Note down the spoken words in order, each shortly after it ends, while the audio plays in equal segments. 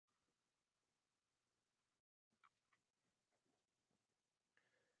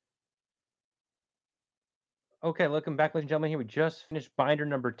Okay, welcome back, ladies and gentlemen. Here we just finished binder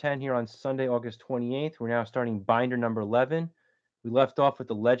number 10 here on Sunday, August 28th. We're now starting binder number 11. We left off with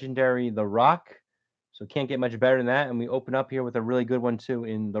the legendary The Rock, so can't get much better than that. And we open up here with a really good one too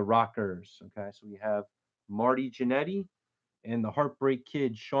in The Rockers. Okay, so we have Marty Jannetty and the Heartbreak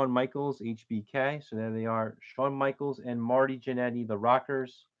Kid, Shawn Michaels, HBK. So there they are, Shawn Michaels and Marty Jannetty, The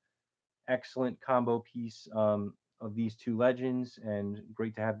Rockers. Excellent combo piece of these two legends, and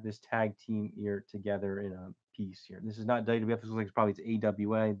great to have this tag team here together in a piece here. This is not WWF. This looks like it's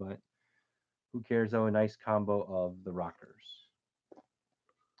AWA, but who cares though? A nice combo of the Rockers.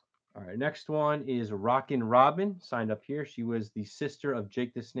 All right, next one is Rockin' Robin, signed up here. She was the sister of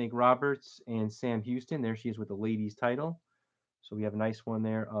Jake the Snake Roberts and Sam Houston. There she is with the ladies title. So we have a nice one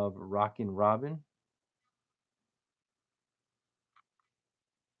there of Rockin' Robin.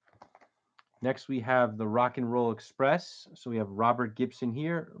 Next, we have the Rock and Roll Express. So we have Robert Gibson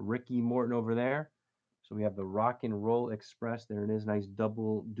here, Ricky Morton over there. So we have the Rock and Roll Express. There it is, nice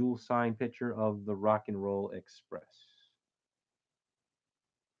dual sign picture of the Rock and Roll Express.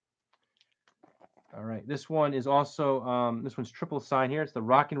 All right, this one is also this one's triple sign here. It's the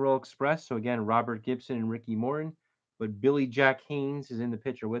Rock and Roll Express. So again, Robert Gibson and Ricky Morton, but Billy Jack Haynes is in the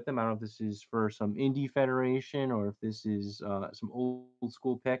picture with them. I don't know if this is for some indie federation or if this is some old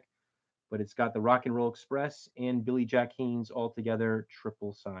school pick, but it's got the Rock and Roll Express and Billy Jack Haynes all together,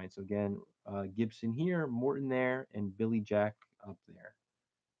 triple sign. So again, Gibson here, Morton there, and Billy Jack up there.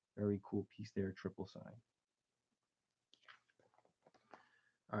 Very cool piece there, triple sign.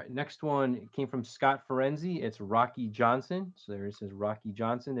 All right, next one came from Scott Ferenzi. It's Rocky Johnson. So there it says Rocky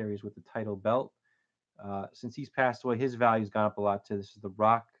Johnson. There he is with the title belt. Since he's passed away, his value's gone up a lot too. This is the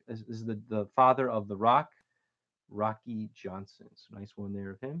Rock. This is the father of the Rock, Rocky Johnson. So nice one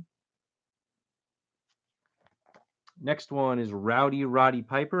there of him. Next one is Rowdy Roddy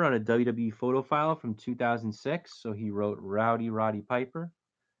Piper on a WWE photo file from 2006. So he wrote Rowdy Roddy Piper.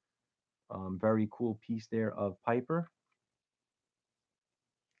 Very cool piece there of Piper.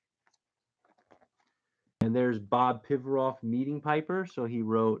 And there's Bob Pivaroff meeting Piper. So he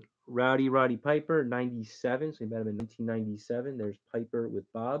wrote Rowdy Roddy Piper, 97. So he met him in 1997. There's Piper with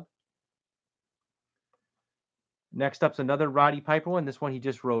Bob. Next up's another Roddy Piper one. This one he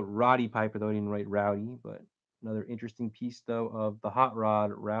just wrote Roddy Piper, though he didn't write Rowdy. But another interesting piece, though, of the Hot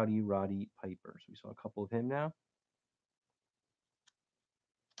Rod, Rowdy Roddy Piper. So we saw a couple of him now.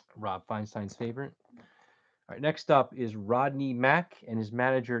 Rob Feinstein's favorite. All right, next up is Rodney Mack and his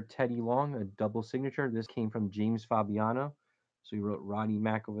manager Teddy Long, a double signature. This came from James Fabiano. So he wrote Rodney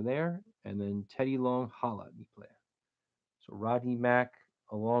Mack over there, and then Teddy Long, holla at me, player. So Rodney Mack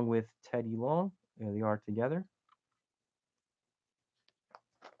along with Teddy Long, there they are together.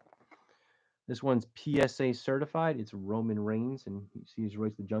 This one's PSA certified. It's Roman Reigns, and you see he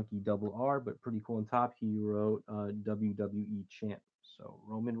writes the Junkie double R, but pretty cool on top. He wrote WWE champ. So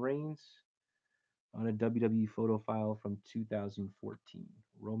Roman Reigns on a WWE photo file from 2014.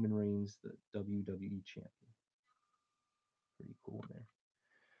 Roman Reigns, the WWE champion. Pretty cool there.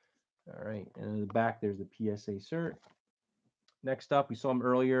 All right, and in the back there's the PSA cert. Next up, we saw him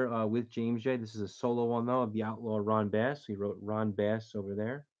earlier with James J. This is a solo one though of the Outlaw Ron Bass. So he wrote Ron Bass over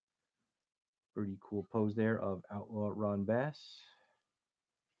there. Pretty cool pose there of Outlaw Ron Bass.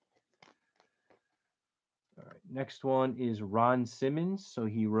 All right, next one is Ron Simmons. So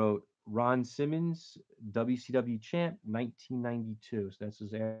he wrote Ron Simmons, WCW champ, 1992. So that's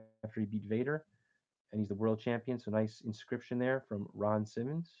just after he beat Vader, and he's the world champion. So nice inscription there from Ron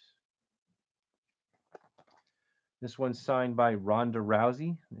Simmons. This one's signed by Ronda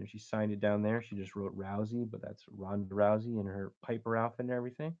Rousey. And she signed it down there. She just wrote Rousey, but that's Ronda Rousey in her Piper outfit and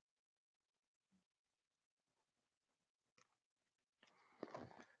everything.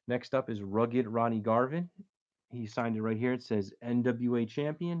 Next up is Rugged Ronnie Garvin. He signed it right here. It says NWA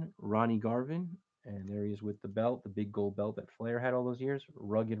champion Ronnie Garvin. And there he is with the belt, the big gold belt that Flair had all those years.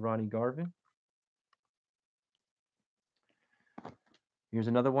 Rugged Ronnie Garvin. Here's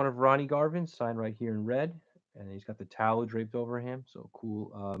another one of Ronnie Garvin, signed right here in red. And he's got the towel draped over him. So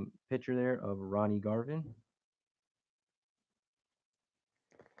cool picture there of Ronnie Garvin.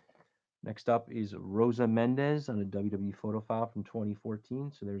 Next up is Rosa Mendez on a WWE photo file from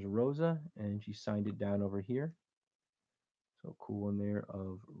 2014. So there's Rosa, and she signed it down over here. So cool one there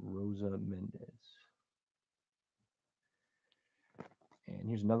of Rosa Mendez. And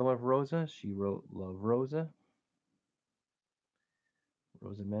here's another one of Rosa. She wrote Love Rosa.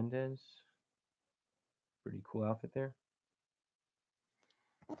 Rosa Mendez. Pretty cool outfit there.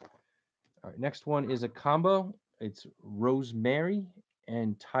 All right, next one is a combo. It's Rosemary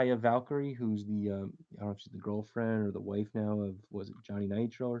and Taya Valkyrie, who's the I don't know if she's the girlfriend or the wife now of, was it Johnny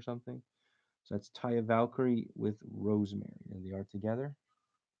Nitro or something? So that's Taya Valkyrie with Rosemary. And they are together.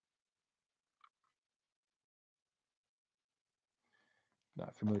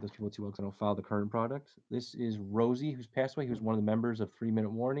 Not familiar with those people too well because I don't follow the current products. This is Rosie, who's passed away. He was one of the members of 3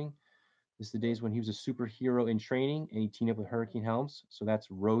 Minute Warning. This is the days when he was a superhero in training and he teamed up with Hurricane Helms. So that's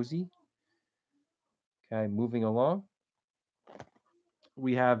Rosie. Okay, moving along.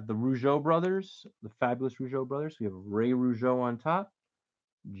 We have the Rougeau brothers, the fabulous Rougeau brothers. We have Ray Rougeau on top,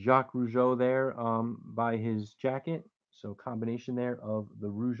 Jacques Rougeau there by his jacket. So combination there of the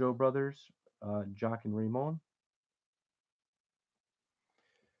Rougeau brothers, Jacques and Raymond.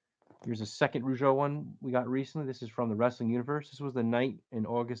 Here's a second Rougeau one we got recently. This is from the Wrestling Universe. This was the night in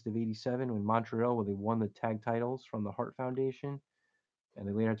August of '87 in Montreal where they won the tag titles from the Hart Foundation, and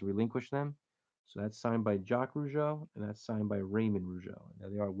they later had to relinquish them. So that's signed by Jacques Rougeau, and that's signed by Raymond Rougeau. Now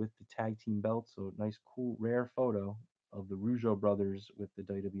they are with the tag team belts, so nice, cool, rare photo of the Rougeau brothers with the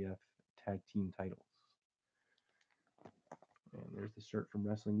WWF tag team titles. And there's the shirt from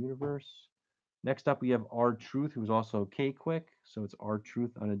Wrestling Universe. Next up, we have R-Truth, who's also K-Quick. So it's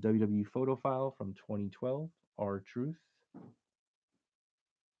R-Truth on a WWE photo file from 2012. R-Truth.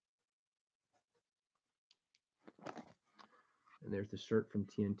 And there's the shirt from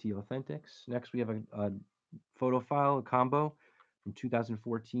TNT Authentics. Next, we have a photo file, a combo from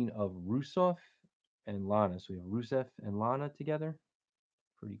 2014 of Rusev and Lana. So we have Rusev and Lana together.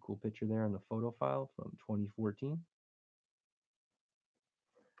 Pretty cool picture there on the photo file from 2014.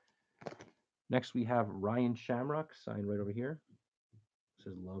 Next, we have Ryan Shamrock signed right over here. It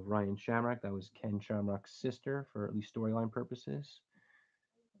says Love Ryan Shamrock. That was Ken Shamrock's sister for at least storyline purposes.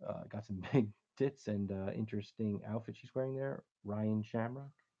 Got some big tits and interesting outfit she's wearing there. Ryan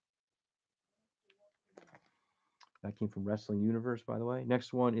Shamrock. That came from Wrestling Universe, by the way.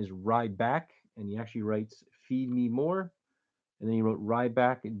 Next one is Ryback, and he actually writes Feed Me More. And then he wrote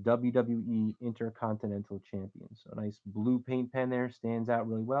Ryback WWE Intercontinental Champion. So a nice blue paint pen there, stands out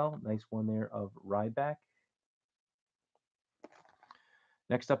really well. Nice one there of Ryback.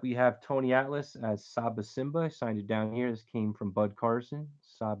 Next up, we have Tony Atlas as Saba Simba. I signed it down here. This came from Bud Carson.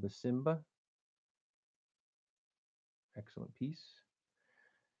 Saba Simba. Excellent piece.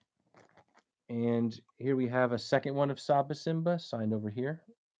 And here we have a second one of Saba Simba signed over here.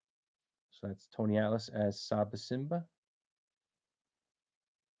 So that's Tony Atlas as Saba Simba.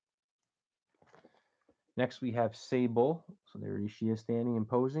 Next, we have Sable. So there she is standing and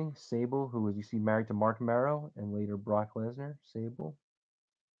posing. Sable, who was, you see, married to Mark Marrow and later Brock Lesnar. Sable.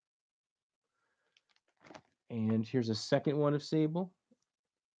 And here's a second one of Sable.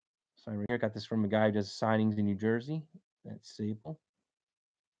 Sign right here. Got this from a guy who does signings in New Jersey. That's Sable.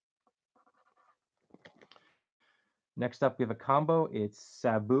 Next up, we have a combo. It's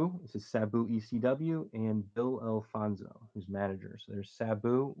Sabu. This is Sabu ECW and Bill Alfonso, who's manager. So there's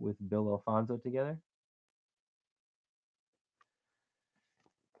Sabu with Bill Alfonso together.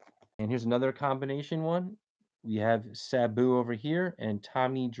 And here's another combination one. We have Sabu over here and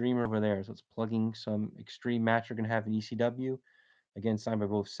Tommy Dreamer over there. So it's plugging some extreme match we're going to have in ECW. Again, signed by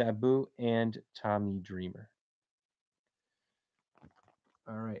both Sabu and Tommy Dreamer.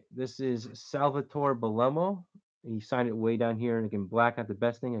 All right. This is Salvatore Bellomo. He signed it way down here, and again, black, not the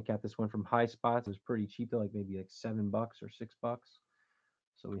best thing. I got this one from High Spots. It was pretty cheap, though, like maybe like $7 or $6.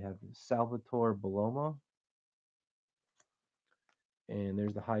 So we have Salvatore Bellomo. And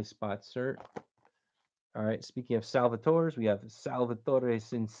there's the High Spot cert. All right, speaking of Salvatores, we have Salvatore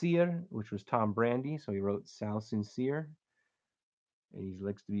Sincere, which was Tom Brandi. So he wrote Sal Sincere. And he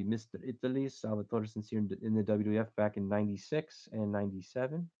likes to be Mr. Italy, Salvatore Sincere in the WWF back in 96 and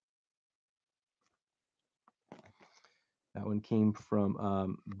 97. That one came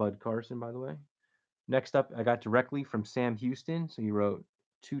from Bud Carson, by the way. Next up, I got directly from Sam Houston. So he wrote,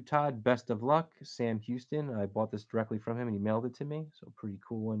 To Todd, best of luck, Sam Houston. I bought this directly from him and he mailed it to me. So pretty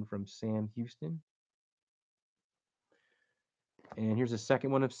cool one from Sam Houston. And here's a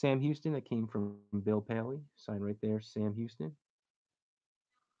second one of Sam Houston that came from Bill Paley. Sign right there, Sam Houston.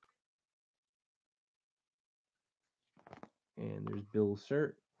 And there's Bill's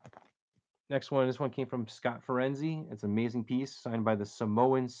shirt. Next one, this one came from Scott Ferenzi. It's an amazing piece signed by the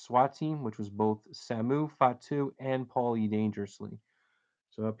Samoan SWAT team, which was both Samu, Fatu, and Paulie Dangerously.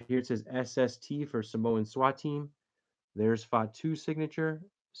 So up here it says SST for Samoan SWAT team. There's Fatu's signature.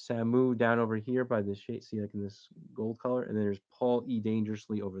 Samu down over here by this shade, see like in this gold color, and then there's Paul E.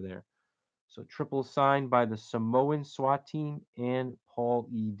 Dangerously over there. So triple signed by the Samoan SWAT team and Paul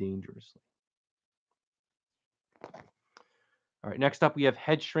E. Dangerously. All right, next up we have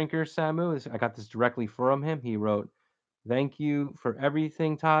Head Shrinker Samu. I got this directly from him. He wrote, Thank you for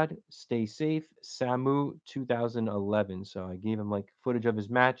everything, Todd. Stay safe. Samu 2011. So I gave him like footage of his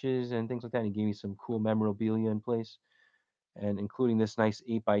matches and things like that. He gave me some cool memorabilia in place, and including this nice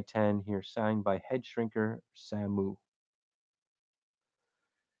 8x10 here, signed by Head Shrinker Samu.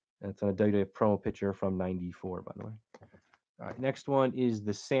 That's on a WWF promo picture from '94, by the way. All right, next one is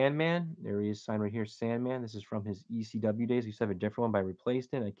the Sandman. There he is, signed right here, Sandman. This is from his ECW days. We used to have a different one, but I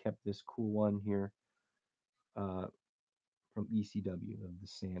replaced it. I kept this cool one here uh, from ECW of the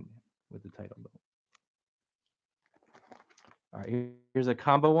Sandman with the title belt. All right, here's a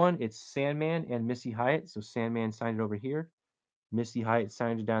combo one. It's Sandman and Missy Hyatt. So Sandman signed it over here. Missy Hyatt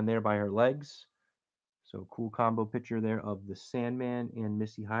signed it down there by her legs. So cool combo picture there of the Sandman and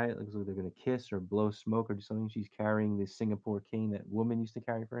Missy Hyatt. Looks like they're gonna kiss or blow smoke or do something. She's carrying the Singapore cane that woman used to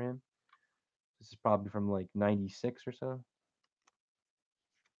carry for him. This is probably from like '96 or so.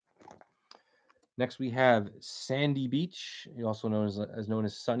 Next we have Sandy Beach, also known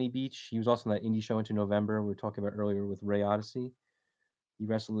as Sunny Beach. He was also in that indie show into November we were talking about earlier with Ray Odyssey. He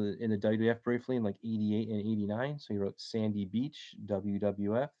wrestled in the WWF briefly in like '88 and '89. So he wrote Sandy Beach,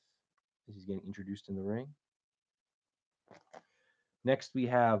 WWF, as he's getting introduced in the ring. Next, we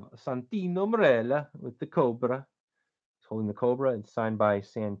have Santino Marella with the Cobra. He's holding the Cobra. It's signed by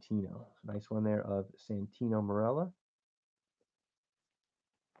Santino. Nice one there of Santino Marella.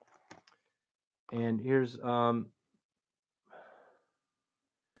 And here's looks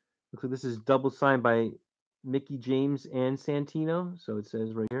like this is double signed by Mickey James and Santino. So it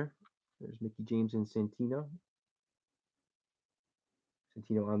says right here. There's Mickey James and Santino.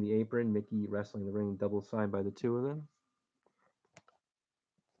 Santino on the apron, Mickey wrestling the ring, double signed by the two of them.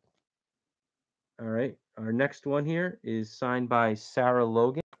 All right. Our next one here is signed by Sarah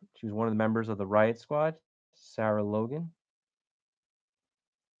Logan. She was one of the members of the Riot Squad. Sarah Logan.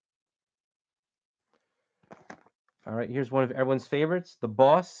 All right. Here's one of everyone's favorites, The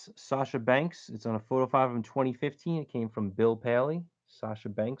Boss, Sasha Banks. It's on a photo file from 2015. It came from Bill Paley. Sasha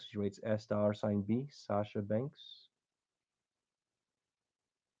Banks. She writes $B. Sasha Banks.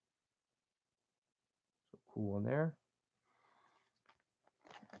 So cool one there.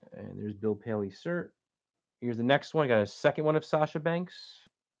 And there's Bill Paley's cert. Here's the next one. I got a second one of Sasha Banks.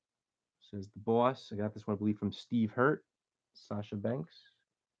 Says The Boss. I got this one, I believe, from Steve Hurt. Sasha Banks.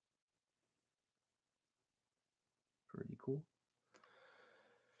 Pretty cool.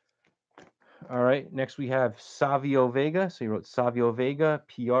 All right. Next we have Savio Vega. So he wrote Savio Vega,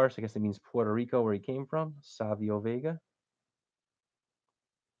 PR. So I guess that means Puerto Rico, where he came from. Savio Vega.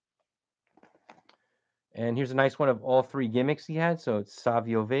 And here's a nice one of all three gimmicks he had. So it's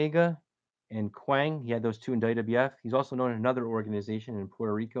Savio Vega and Quang. He had those two in WWF. He's also known in another organization in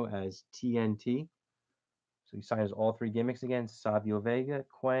Puerto Rico as TNT. So he signs all three gimmicks again: Savio Vega,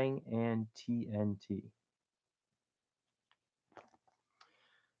 Quang, and TNT.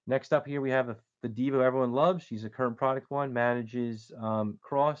 Next up here we have the diva everyone loves. She's a current product one. Manages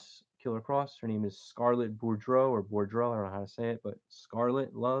Cross, Killer Cross. Her name is Scarlett Boudreau or Boudreau. I don't know how to say it, but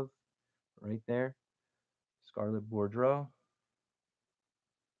Scarlett Love, right there. Scarlett Boudreau.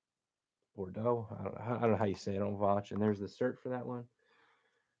 Bordeaux. I don't know how you say it. I don't watch. And there's the cert for that one.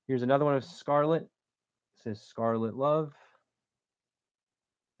 Here's another one of Scarlett. It says Scarlett Love.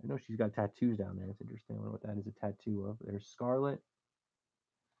 I know she's got tattoos down there. It's interesting. I wonder what that is a tattoo of. There's Scarlett.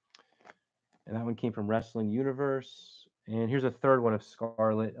 And that one came from Wrestling Universe. And here's a third one of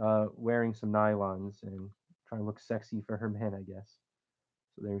Scarlett wearing some nylons and trying to look sexy for her man, I guess.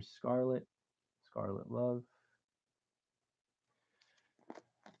 So there's Scarlett. Scarlett Love.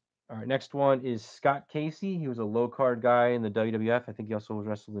 All right, next one is Scott Casey. He was a low card guy in the WWF. I think he also was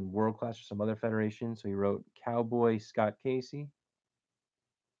wrestled in World Class or some other federation. So he wrote Cowboy Scott Casey.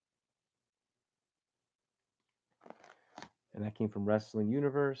 And that came from Wrestling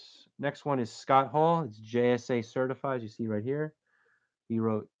Universe. Next one is Scott Hall. It's JSA certified, as you see right here. He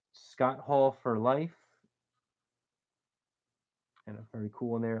wrote Scott Hall for life. And a very cool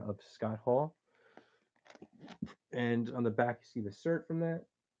one there of Scott Hall. And on the back, you see the cert from that.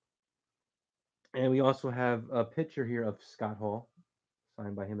 And we also have a picture here of Scott Hall,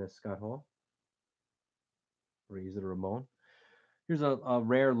 signed by him as Scott Hall. Razor Ramon. Here's a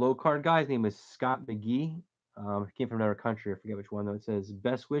rare low card guy. His name is Scott McGee. He came from another country. I forget which one, though. It says,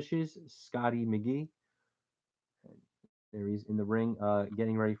 Best wishes, Scotty McGee. And there he's in the ring,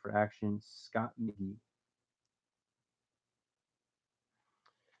 getting ready for action, Scott McGee.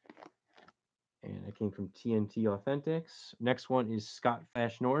 And it came from TNT Authentics. Next one is Scott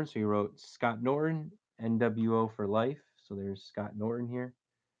Flash Norton. So he wrote Scott Norton, NWO for life. So there's Scott Norton here.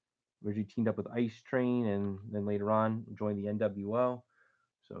 Originally teamed up with Ice Train and then later on joined the NWO.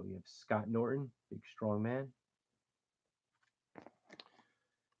 So we have Scott Norton, big strong man.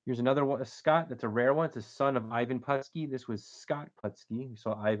 Here's another one, a Scott. That's a rare one. It's a son of Ivan Putski. This was Scott Putski. We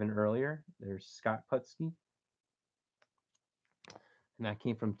saw Ivan earlier. There's Scott Putski, and that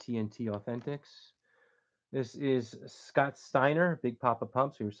came from TNT Authentics. This is Scott Steiner, Big Papa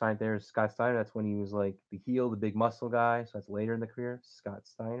Pump. So he was signed there as Scott Steiner. That's when he was like the heel, the big muscle guy. So that's later in the career. Scott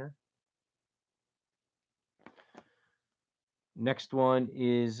Steiner. Next one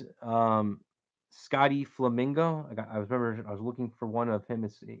is Scotty Flamingo. I was looking for one of him.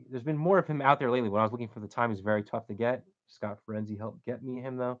 There's been more of him out there lately. When I was looking for the time, he's very tough to get. Scott Ferenzi helped get me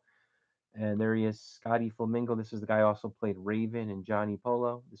him though. And there he is, Scotty Flamingo. This is the guy who also played Raven and Johnny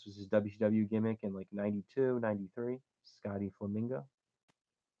Polo. This was his WCW gimmick in like 92, 93. Scotty Flamingo.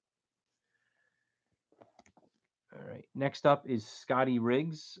 All right. Next up is Scotty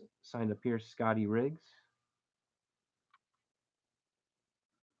Riggs. Signed up here, Scotty Riggs.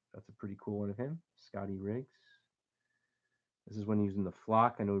 That's a pretty cool one of him, Scotty Riggs. This is when he was in the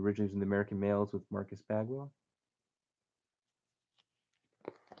Flock. I know originally he was in the American Males with Marcus Bagwell.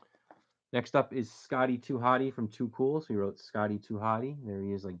 Next up is Scotty Too Hottie from Too Cool. So he wrote Scotty Too Hottie. There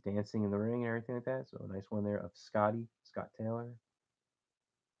he is, like dancing in the ring and everything like that. So a nice one there of Scotty, Scott Taylor.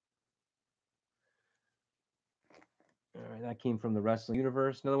 All right, that came from the Wrestling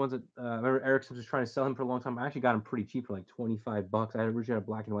Universe. Another one's that I remember Eric Sims was trying to sell him for a long time. I actually got him pretty cheap for like $25. I had originally had a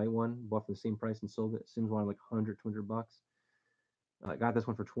black and white one, bought for the same price and sold it. Sims wanted like 100, 200 bucks. I got this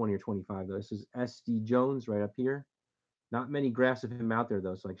one for 20 or 25 though. This is SD Jones right up here. Not many graphs of him out there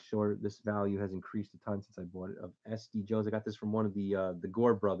though, so like sure this value has increased a ton since I bought it. Of SD Jones, I got this from one of the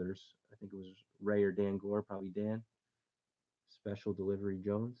Gore brothers. I think it was Ray or Dan Gore, probably Dan. Special Delivery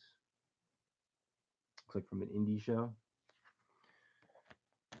Jones. Looks like from an indie show.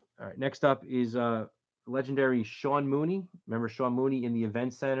 All right, next up is legendary Sean Mooney. Remember Sean Mooney in the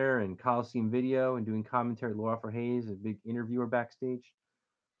Event Center and Coliseum Video and doing commentary. Laura for Hayes, a big interviewer backstage.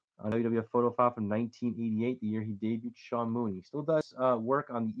 WWF photo file from 1988, the year he debuted. Sean Mooney. He still does work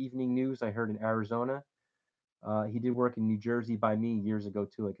on the evening news. I heard in Arizona. He did work in New Jersey by me years ago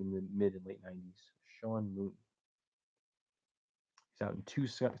too, like in the mid and late 90s. Sean Mooney. He's out in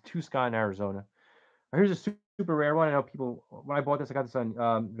Tucson, Arizona. Here's a super rare one. I know people, when I bought this, I got this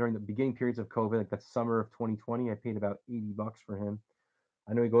on during the beginning periods of COVID, like that summer of 2020. I paid about $80 for him.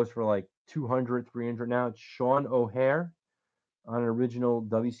 I know he goes for like 200, 300 now. It's Sean O'Hare on an original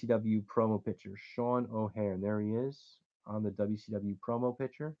WCW promo picture. Sean O'Hare, and there he is on the WCW promo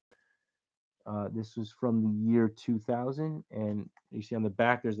picture. This was from the year 2000, and you see on the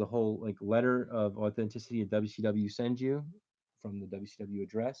back there's the whole like letter of authenticity that WCW sends you from the WCW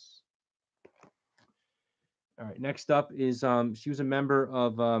address. All right, next up is she was a member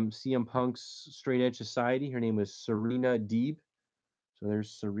of CM Punk's Straight Edge Society. Her name was Serena Deeb. So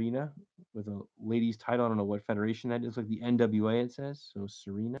there's Serena with a ladies title. I don't know what federation that is. Like the NWA, it says. So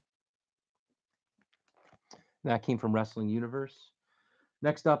Serena. That came from Wrestling Universe.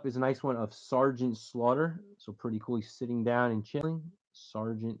 Next up is a nice one of Sergeant Slaughter. So pretty cool. He's sitting down and chilling.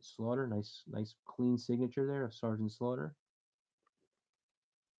 Sergeant Slaughter. Nice clean signature there of Sergeant Slaughter.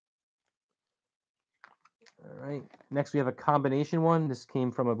 All right. Next, we have a combination one. This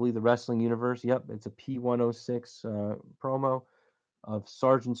came from, I believe, the Wrestling Universe. Yep, it's a P106 promo of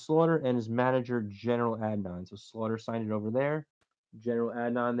Sergeant Slaughter and his manager, General Adnan. So Slaughter signed it over there. General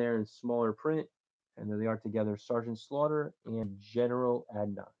Adnan there in smaller print. And there they are together, Sergeant Slaughter and General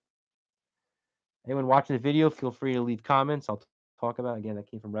Adnan. Anyone watching the video, feel free to leave comments. I'll talk about it. Again, that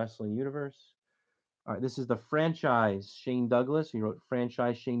came from Wrestling Universe. All right, this is the franchise Shane Douglas. He wrote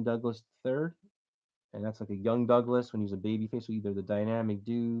franchise Shane Douglas III. And that's like a young Douglas when he was a babyface, so either the Dynamic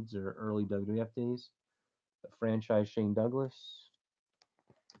Dudes or early WWF days. The franchise Shane Douglas.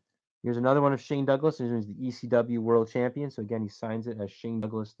 Here's another one of Shane Douglas. He's the ECW World Champion. So again, he signs it as Shane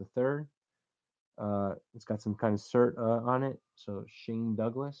Douglas III. It's got some kind of cert on it. So Shane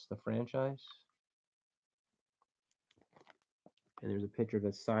Douglas, the franchise. And there's a picture of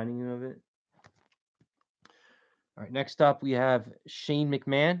the signing of it. All right, next up we have Shane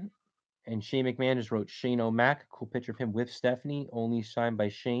McMahon. And Shane McMahon just wrote Shane O'Mac. Cool picture of him with Stephanie, only signed by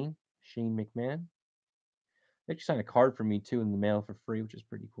Shane McMahon. They actually signed a card for me too in the mail for free, which is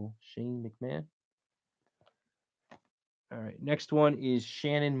pretty cool. Shane McMahon. All right, next one is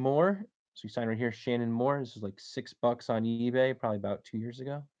Shannon Moore. So you signed right here, Shannon Moore. This is like $6 on eBay, probably about 2 years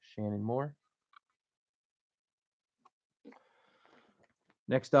ago. Shannon Moore.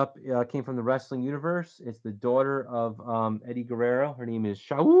 Next up came from the Wrestling Universe. It's the daughter of Eddie Guerrero. Her name is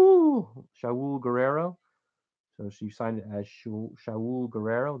Shaul Guerrero. So she signed it as Shaul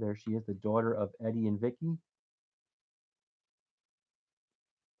Guerrero. There she is, the daughter of Eddie and Vicky.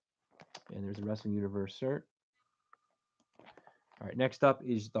 And there's a Wrestling Universe cert. All right, next up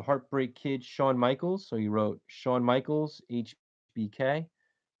is the Heartbreak Kid, Shawn Michaels. So he wrote Shawn Michaels, HBK.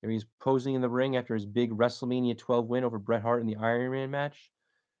 There he's posing in the ring after his big WrestleMania 12 win over Bret Hart in the Iron Man match.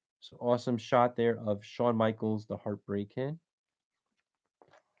 So awesome shot there of Shawn Michaels, the Heartbreak Kid.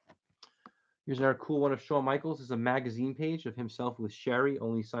 Here's another cool one of Shawn Michaels. This is a magazine page of himself with Sherry,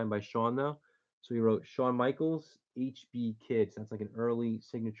 only signed by Shawn though. So he wrote Shawn Michaels, HB Kids. That's like an early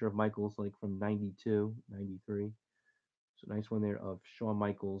signature of Michaels, like from 92, 93. So nice one there of Shawn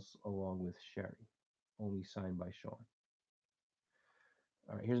Michaels along with Sherry, only signed by Shawn.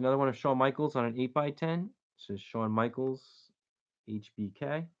 All right, here's another one of Shawn Michaels on an 8x10. It says Shawn Michaels,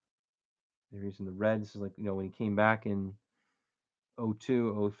 HBK. There he's in the red. This is like, when he came back in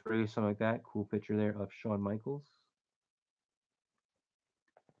 02, 03, something like that. Cool picture there of Shawn Michaels.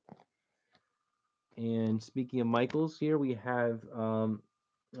 And speaking of Michaels, here we have on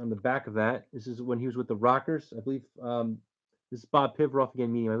the back of that, this is when he was with the Rockers. I believe this is Bob Pivaroff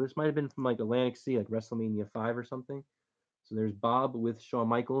again meeting. This might have been from like Atlantic City, like WrestleMania 5 or something. So there's Bob with Shawn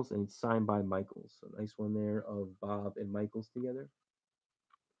Michaels, and it's signed by Michaels. So nice one there of Bob and Michaels together.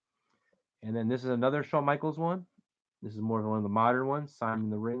 And then this is another Shawn Michaels one. This is more of one of the modern ones, signed in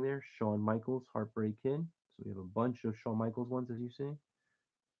the ring there. Shawn Michaels, Heartbreak Kid. So we have a bunch of Shawn Michaels ones, as you see.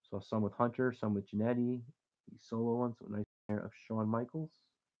 So some with Hunter, some with Jannetty, the solo ones. So nice pair of Shawn Michaels.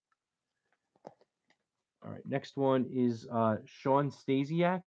 All right, next one is Shawn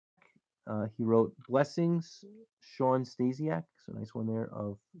Stasiak. He wrote Blessings, Shawn Stasiak. So nice one there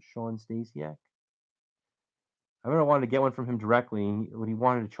of Shawn Stasiak. I really wanted to get one from him directly. What he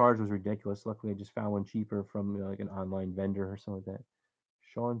wanted to charge was ridiculous. Luckily, I just found one cheaper from like an online vendor or something like that.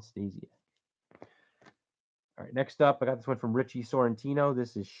 Shawn Stasiak. All right, next up, I got this one from Richie Sorrentino.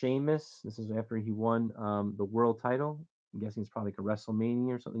 This is Sheamus. This is after he won the world title. I'm guessing it's probably like a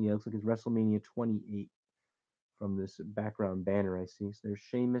WrestleMania or something. Yeah, it looks like it's WrestleMania 28 from this background banner I see. So there's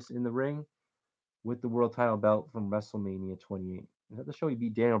Sheamus in the ring with the world title belt from WrestleMania 28. Is that the show he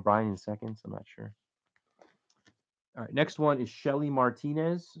beat Daniel Bryan in seconds? I'm not sure. All right, next one is Shelly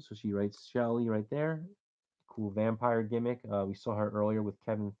Martinez. So she writes Shelly right there. Cool vampire gimmick. We saw her earlier with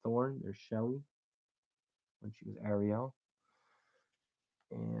Kevin Thorne. There's Shelly when she was Ariel.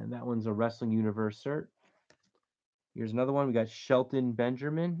 And that one's a Wrestling Universe cert. Here's another one. We got Shelton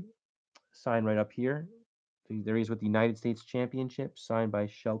Benjamin, signed right up here. So there he is with the United States Championship, signed by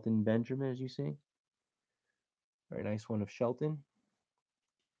Shelton Benjamin, as you see. Very nice one of Shelton.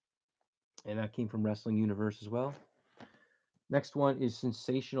 And that came from Wrestling Universe as well. Next one is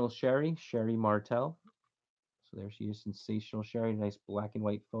Sensational Sherry, Sherry Martel. So there she is, Sensational Sherry. Nice black and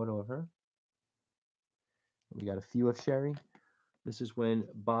white photo of her. We got a few of Sherry. This is when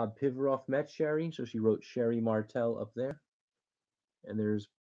Bob Pivaroff met Sherry. So she wrote Sherry Martel up there. And there's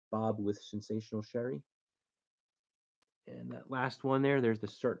Bob with Sensational Sherry. And that last one there's the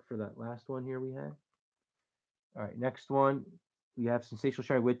cert for that last one here we had. All right, next one. We have Sensational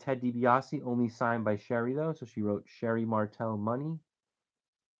Sherry with Ted DiBiase, only signed by Sherry, though. So she wrote Sherry Martel Money.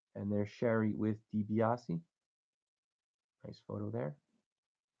 And there's Sherry with DiBiase. Nice photo there.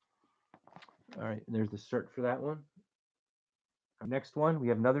 All right, and there's the cert for that one. Our next one, we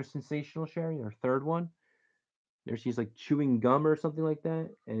have another Sensational Sherry, our third one. There she's like chewing gum or something like that,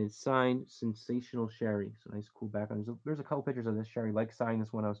 and it's signed Sensational Sherry. So nice, cool background. There's a couple pictures of this Sherry, like signing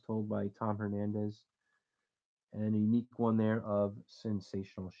this one, I was told by Tom Hernandez. And a unique one there of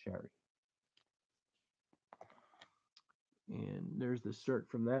Sensational Sherry. And there's the cert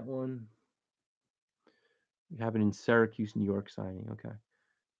from that one. We have it in Syracuse, New York signing. Okay.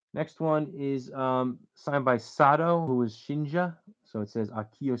 Next one is signed by Sato, who is Shinja. So it says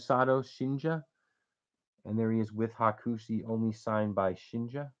Akio Sato Shinja. And there he is with Hakushi, only signed by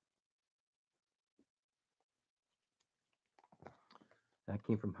Shinja. That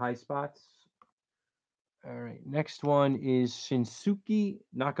came from High Spots. All right. Next one is Shinsuke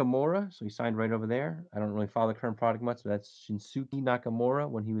Nakamura. So he signed right over there. I don't really follow the current product much, but that's Shinsuke Nakamura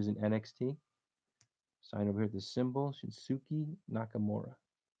when he was in NXT. Sign over here at the symbol, Shinsuke Nakamura.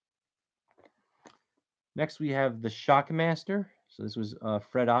 Next, we have the Shockmaster. So this was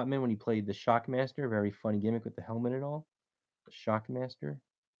Fred Ottman when he played the Shockmaster. Very funny gimmick with the helmet and all. The Shockmaster.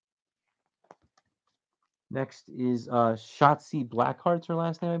 Next is Shotzi Blackheart's her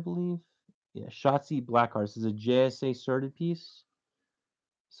last name, I believe. Yeah, Shotzi Blackheart. This is a JSA sorted piece.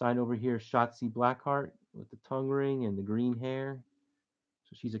 Sign over here, Shotzi Blackheart with the tongue ring and the green hair.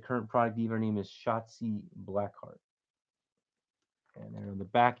 So she's a current product diva. Her name is Shotzi Blackheart. And there on the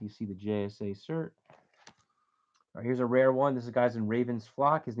back, you see the JSA cert. All right, here's a rare one. This is guys in Raven's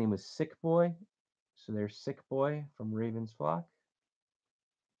Flock. His name was Sick Boy. So there's Sick Boy from Raven's Flock.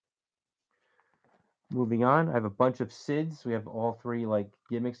 Moving on, I have a bunch of Sids. We have all three like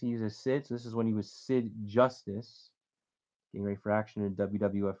gimmicks he uses Sid. So this is when he was Sid Justice, getting ready for action in a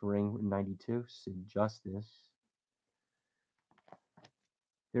WWF ring in '92. Sid Justice.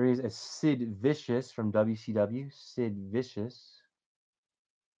 There is a Sid Vicious from WCW. Sid Vicious.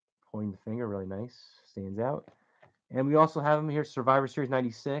 Pointing the finger, really nice. Stands out. And we also have him here, Survivor Series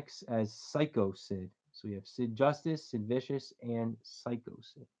 '96, as Psycho Sid. So we have Sid Justice, Sid Vicious, and Psycho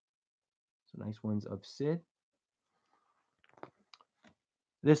Sid. So nice ones of Sid.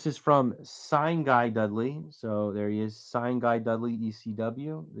 This is from Sign Guy Dudley. So there he is, Sign Guy Dudley,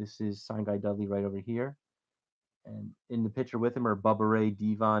 ECW. This is Sign Guy Dudley right over here. And in the picture with him are Bubba Ray,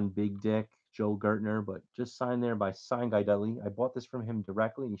 Devon, Big Dick, Joe Gertner, but just signed there by Sign Guy Dudley. I bought this from him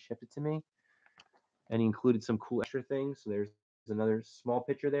directly and he shipped it to me. And he included some cool extra things. So there's another small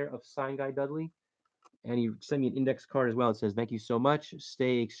picture there of Sign Guy Dudley. And he sent me an index card as well. It says, "Thank you so much.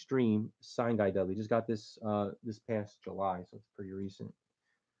 Stay extreme, Sign Guy Dudley." Just got this this past July, so it's pretty recent.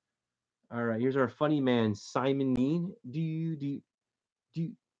 All right, here's our funny man, Simon Dean. Do. You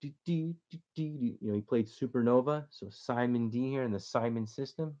know, he played Supernova. So Simon Dean here in the Simon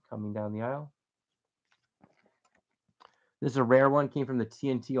system coming down the aisle. This is a rare one, came from the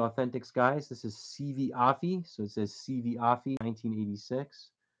TNT Authentics guys. This is CV Afi. So it says CV Afi,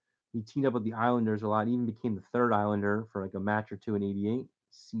 1986. He teamed up with the Islanders a lot. He even became the third Islander for like a match or two in '88.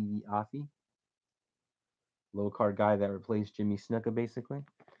 CV Afi. Low card guy that replaced Jimmy Snuka, basically.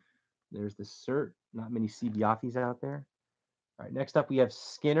 There's the cert. Not many CV Afis out there. All right, next up we have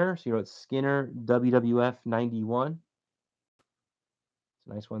Skinner. So you wrote Skinner WWF 91. It's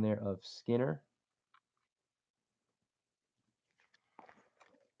a nice one there of Skinner.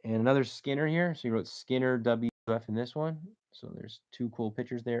 And another Skinner here. So you wrote Skinner WWF in this one. So there's two cool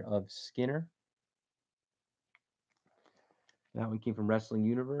pictures there of Skinner. That one came from Wrestling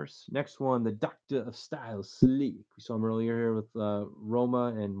Universe. Next one, the Doctor of Style, Slick. We saw him earlier here with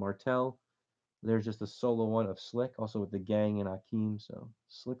Roma and Martel. There's just a solo one of Slick, also with the Gang and Akeem. So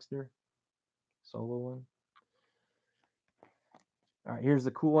Slickster, solo one. All right, here's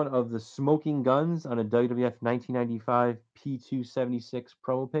the cool one of the Smoking Guns on a WWF 1995 P276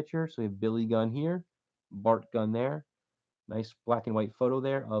 promo picture. So we have Billy Gunn here, Bart Gunn there. Nice black and white photo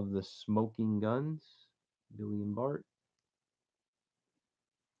there of the Smoking Guns, Billy and Bart.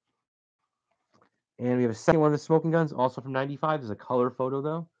 And we have a second one of the Smoking Guns, also from '95. Is a color photo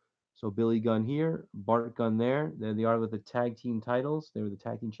though. So Billy Gunn here, Bart Gunn there. There they are with the tag team titles. They were the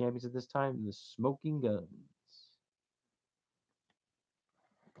tag team champions at this time, the Smoking Guns.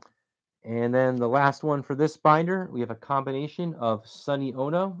 And then the last one for this binder, we have a combination of Sonny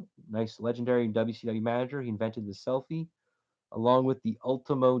Ono, nice legendary WCW manager. He invented the selfie, along with the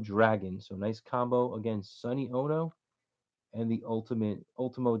Ultimo Dragon. So nice combo against Sonny Ono and the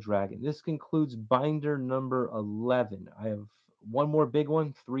Ultimo Dragon. This concludes binder number 11. I have one more big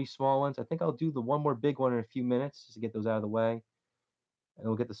one, three small ones. I think I'll do the one more big one in a few minutes just to get those out of the way. And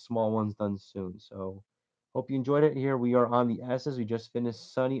we'll get the small ones done soon. So hope you enjoyed it. Here we are on the S's. We just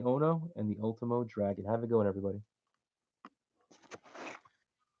finished Sonny Ono and the Ultimo Dragon. Have a good one, everybody.